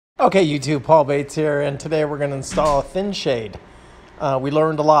Okay, YouTube, Paul Bates here, and today we're going to install a thin shade. We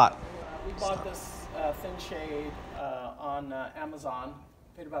learned a lot. We bought this thin shade on Amazon,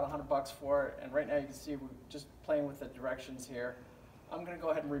 paid about $100 for it, and right now you can see we're just playing with the directions here. I'm going to go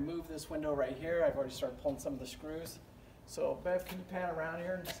ahead and remove this window right here. I've already started pulling some of the screws. So Bev, can you pan around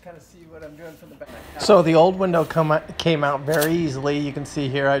here and just kind of see what I'm doing from the back? So the old window came out very easily. You can see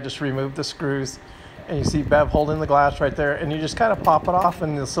here I just removed the screws, and you see Bev holding the glass right there, and you just kind of pop it off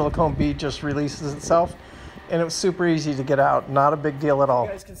and the silicone bead just releases itself, and it was super easy to get out. Not a big deal at all.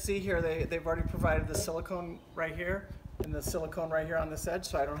 You guys can see here they've already provided the silicone right here and the silicone right here on this edge,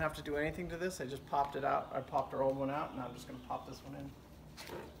 so I don't have to do anything to this. I just popped it out. I popped our old one out, and I'm just going to pop this one in.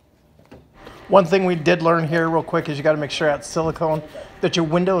 One thing we did learn here real quick is you got to make sure at silicone that your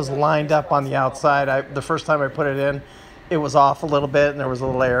window is lined up on the outside. The first time I put it in, it was off a little bit and there was a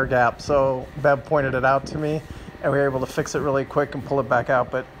little air gap. So Bev pointed it out to me and we were able to fix it really quick and pull it back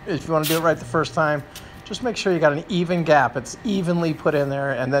out. But if you want to do it right the first time, just make sure you got an even gap. It's evenly put in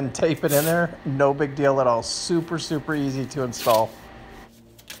there, and then tape it in there. No big deal at all. Super, super easy to install.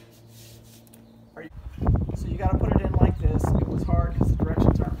 So you got to put it in like this. It was hard because the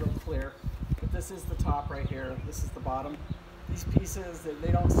directions aren't real clear. But this is the top right here. This is the bottom. These pieces,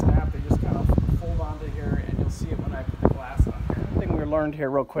 they don't snap. They just kind of fold onto here, and you'll see it when I put the glass on here. One thing we learned here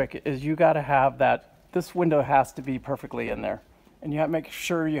real quick is you got to have that, this window has to be perfectly in there. And you have to make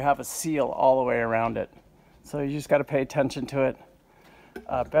sure you have a seal all the way around it. So you just got to pay attention to it.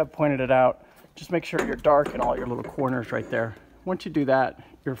 Bev pointed it out. Just make sure you're dark in all your little corners right there. Once you do that,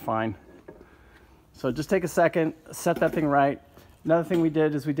 you're fine. So just take a second, set that thing right. Another thing we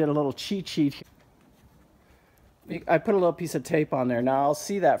did is we did a little cheat sheet. I put a little piece of tape on there. Now I'll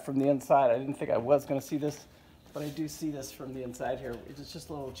see that from the inside. I didn't think I was going to see this, but I do see this from the inside here. It's just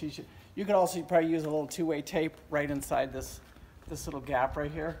a little cheat sheet. You could also probably use a little two-way tape right inside this little gap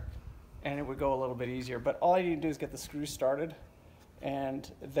right here, and it would go a little bit easier. But all I need to do is get the screws started, and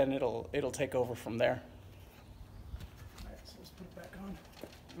then it'll take over from there. All right, so let's put it back on.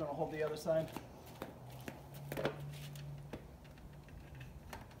 I'm going to hold the other side.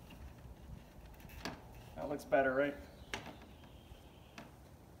 That looks better, right?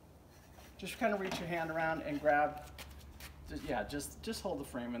 Just kind of reach your hand around and grab. Just hold the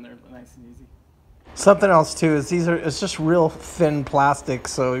frame in there nice and easy. Something else too is it's just real thin plastic,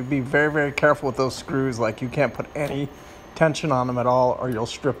 so be very, very careful with those screws. Like, you can't put any tension on them at all, or you'll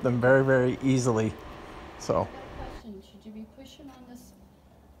strip them very, very easily. So. Question: should you be pushing on this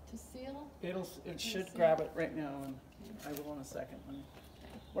to seal? It should grab it right now, and I will in a second.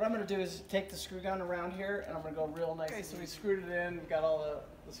 What I'm going to do is take the screw gun around here, and I'm going to go real nice. Okay, so we screwed it in, got all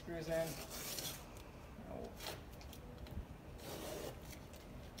the screws in.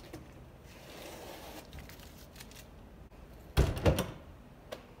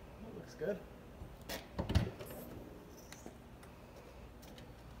 Good.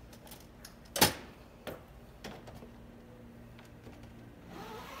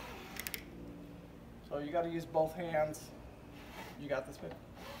 So you got to use both hands. You got this, babe?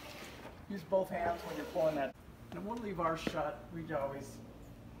 Use both hands when you're pulling that. And we'll leave ours shut. We always.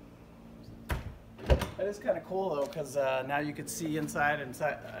 That is kind of cool though, because now you can see inside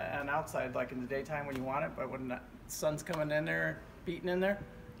and outside, like in the daytime when you want it, but when the sun's coming in there, beating in there,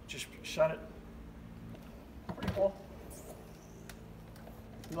 just shut it. Pretty cool.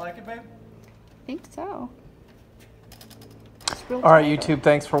 You like it, babe? I think so. All right, YouTube,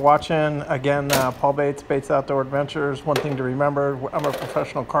 thanks for watching. Again, Paul Bates, Bates Outdoor Adventures. One thing to remember, I'm a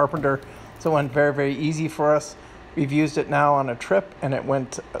professional carpenter, so it went very, very easy for us. We've used it now on a trip, and it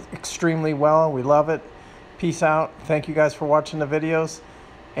went extremely well. We love it. Peace out. Thank you guys for watching the videos,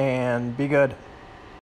 and be good.